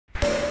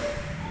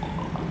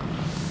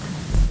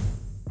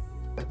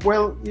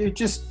Well, you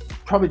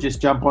probably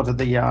just jump onto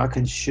the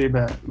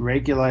consumer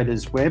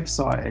regulator's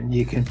website, and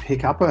you can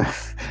pick up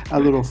a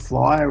little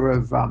flyer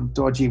of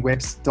dodgy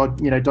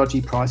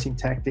pricing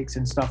tactics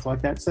and stuff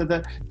like that. So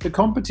the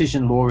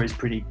competition law is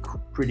pretty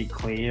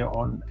clear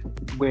on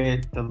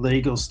where the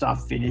legal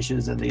stuff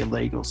finishes and the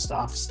illegal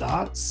stuff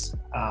starts.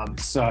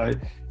 So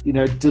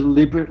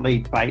deliberately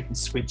bait and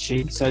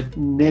switching. So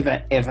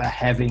never ever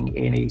having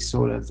any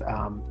sort of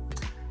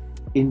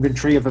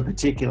inventory of a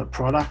particular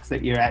product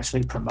that you're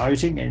actually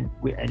promoting, and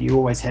you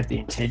always have the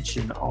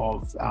intention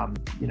of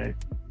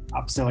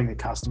upselling the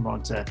customer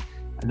onto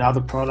another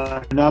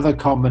product. Another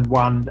common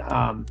one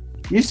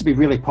used to be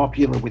really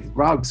popular with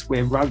rugs,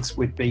 where rugs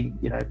would be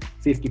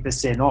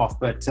 50% off,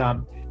 but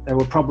they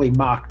were probably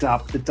marked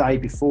up the day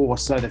before,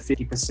 so the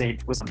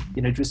 50% was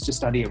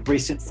just only a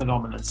recent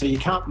phenomenon. So you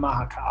can't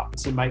mark up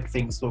to make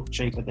things look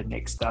cheaper the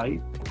next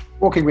day.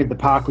 Walking in the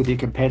park with your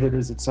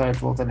competitors and so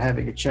forth and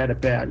having a chat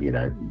about,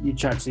 you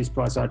charge this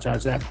price, I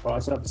charge that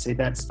price. Obviously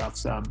that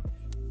stuff's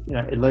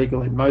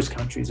illegal in most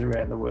countries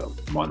around the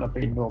world. Might not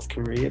be in North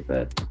Korea,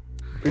 but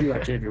pretty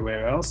much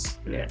everywhere else.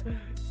 Yeah.